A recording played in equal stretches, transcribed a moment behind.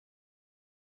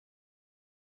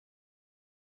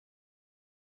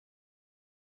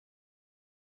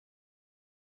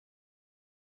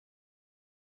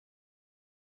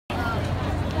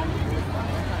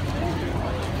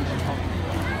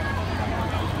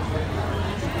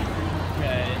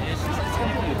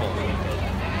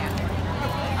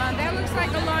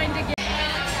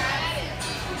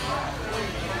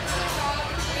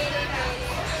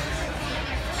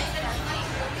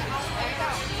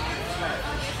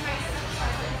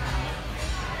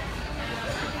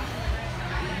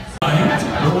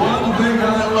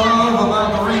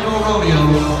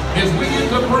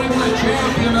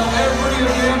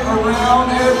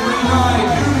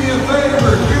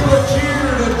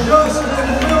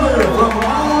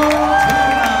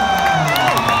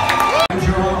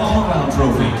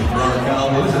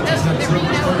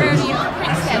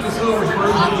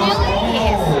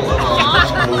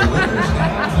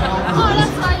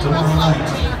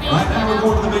Right now we're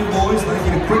going to the big boys. Thank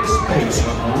you to Quick Space,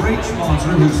 a great sponsor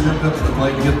who stepped up to the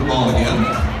plate to get the ball again.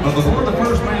 But before the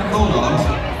first man Bulldogs,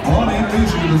 I want to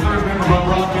introduce you to the third member of our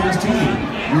broadcast team.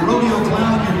 Your rodeo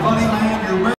clown, your funny man,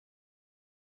 your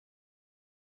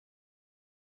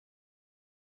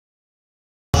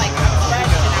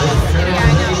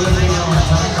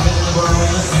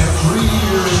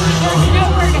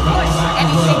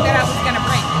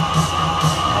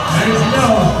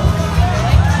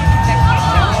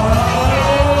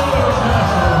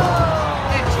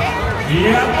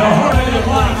Yep, the Hornet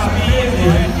won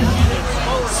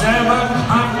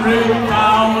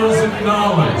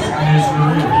 $700,000 in his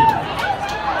career.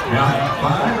 Yeah,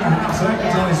 5.5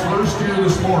 seconds on his first year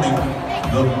this morning.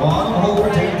 The bottom hole,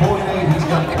 10.8. He's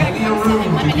got plenty of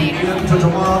room to get into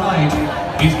tomorrow night.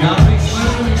 He's got to be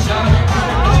smooth. He's got to be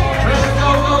ready to go,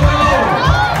 go, go.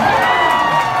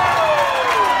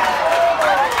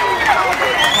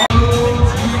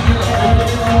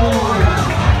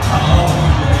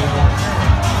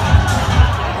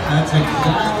 That's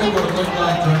exactly what it looked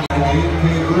like during the 8K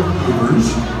Earth Movers.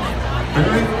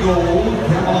 Barrett Gold,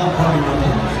 Camelot Party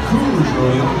Rumble, Coolers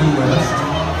Rodeo, New West,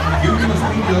 Cumulus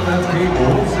Media, that's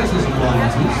Cables, This is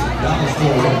Appliances, Dallas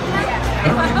Florida,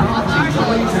 Every Property,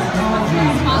 LA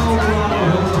Technologies, Eldorado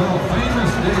Hotel,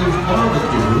 Famous Dave's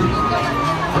Barbecue,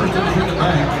 First Independent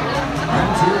Bank,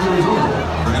 Grand Series Resort,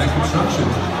 Granite Construction,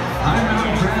 High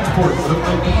Mountain Transport, the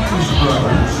McGee's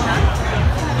Brothers,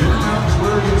 Intermountain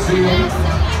Slurry and Seal,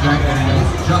 Jack Daniels,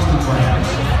 Justin Brands,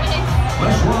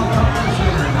 West Rock Tire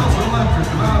Center, Nelson Electric,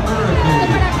 Mount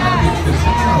Barricade, Magic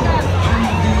Casino,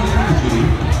 MD Energy,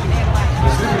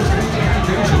 Pacific State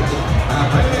Education,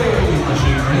 Cafe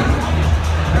Machinery,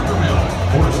 Peppermill,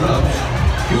 Four Subs,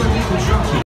 Q&D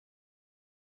Construction.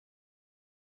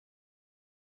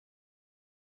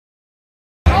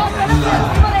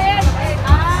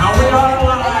 Now we are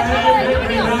live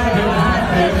every night in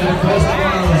Hackett and across the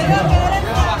world as well.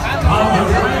 On the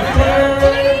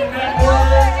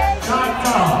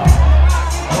RedBird.com.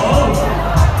 Oh.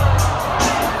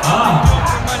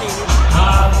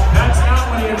 That's not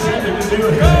what he intended to do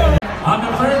here. On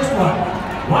the first one,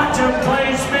 watch him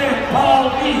play Smith,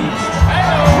 Paul East.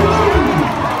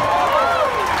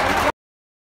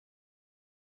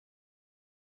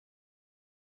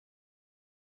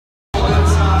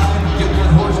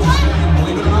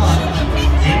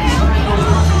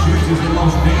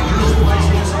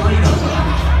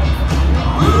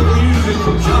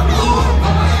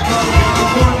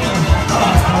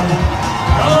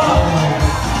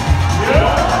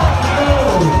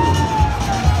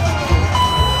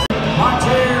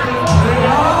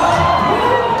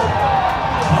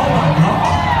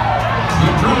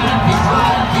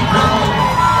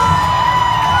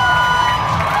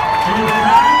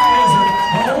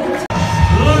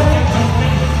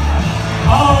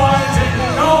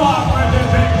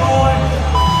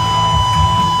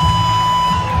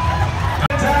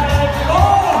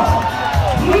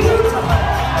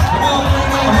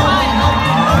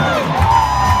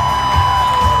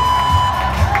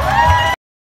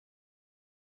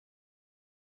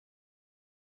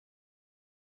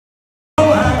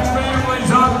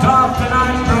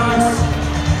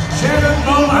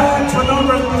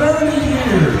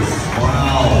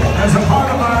 As a part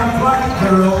of our Black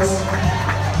Girls,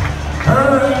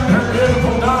 her and her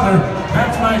beautiful daughter,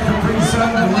 that's my Capri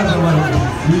Sun deliver lady.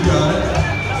 You got it.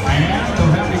 And a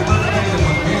happy birthday to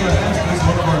Michaela Estes,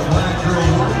 one of our Black Girl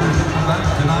workers that come back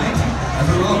tonight. As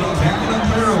we welcome Camden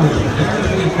Merrill, dare to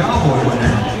be a Cowboy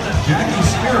winner, Jackie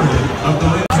Scarlett of the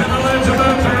Reds. And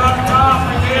Elizabeth are up top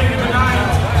again tonight.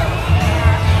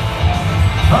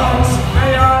 Folks,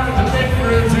 they are the big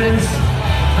bruisers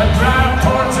that drive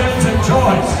towards its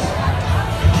choice.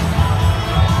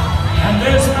 And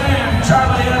this man,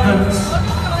 Charlie Evans,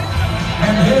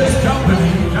 and his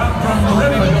company come from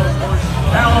Reno,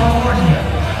 California.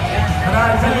 And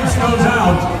our thanks goes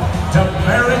out to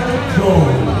Barrett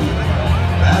Gold.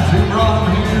 That's who brought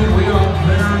him here. We are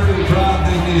very proud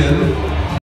they did.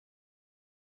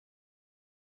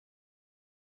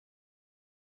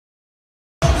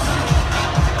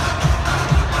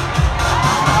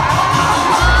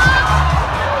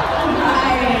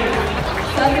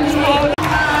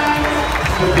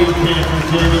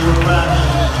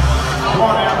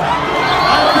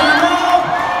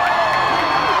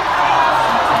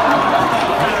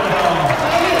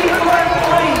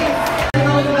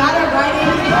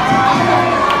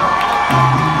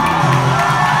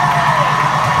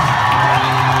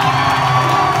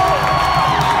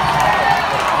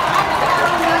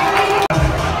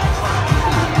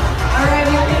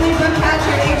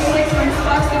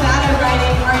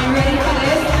 Are you ready for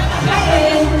this?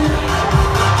 Titan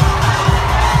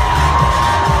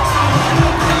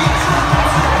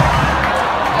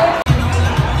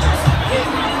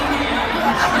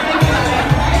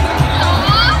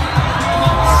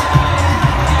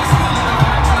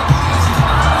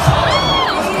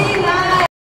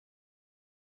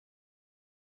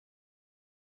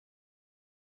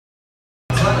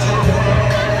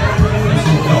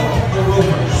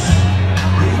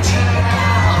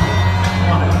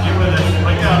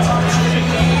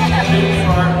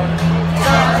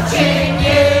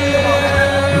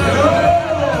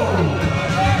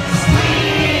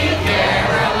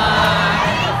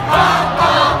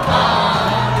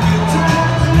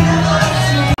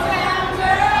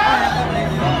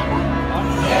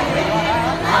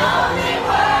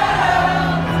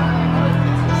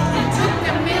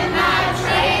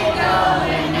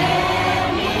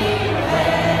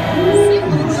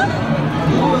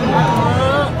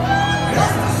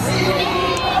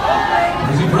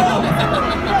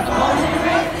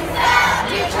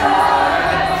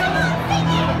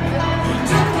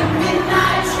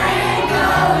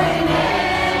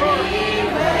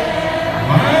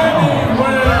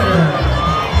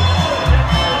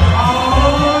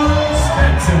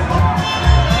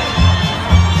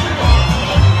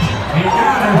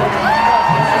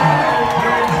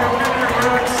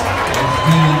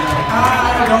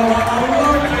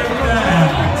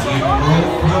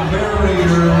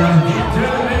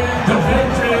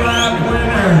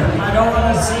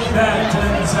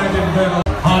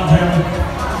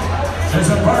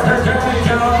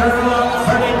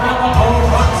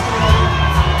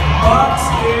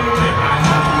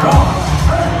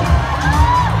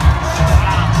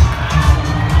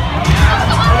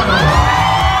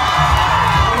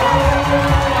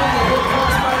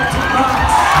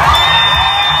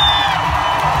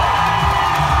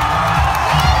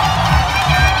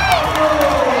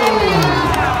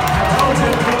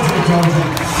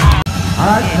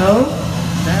right, no.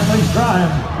 Stanley's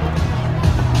trying.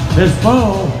 This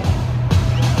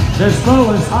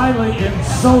bull is highly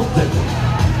insulted.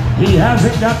 He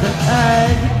hasn't got to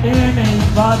tag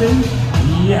anybody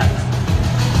yet.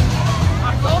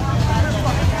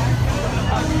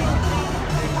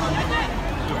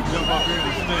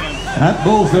 That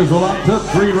bull says, well, I took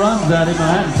 3 runs at him and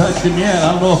I haven't touched him yet.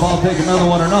 I don't know if I'll take another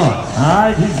one or not. All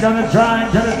right, he's gonna try.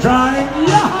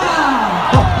 Yeah!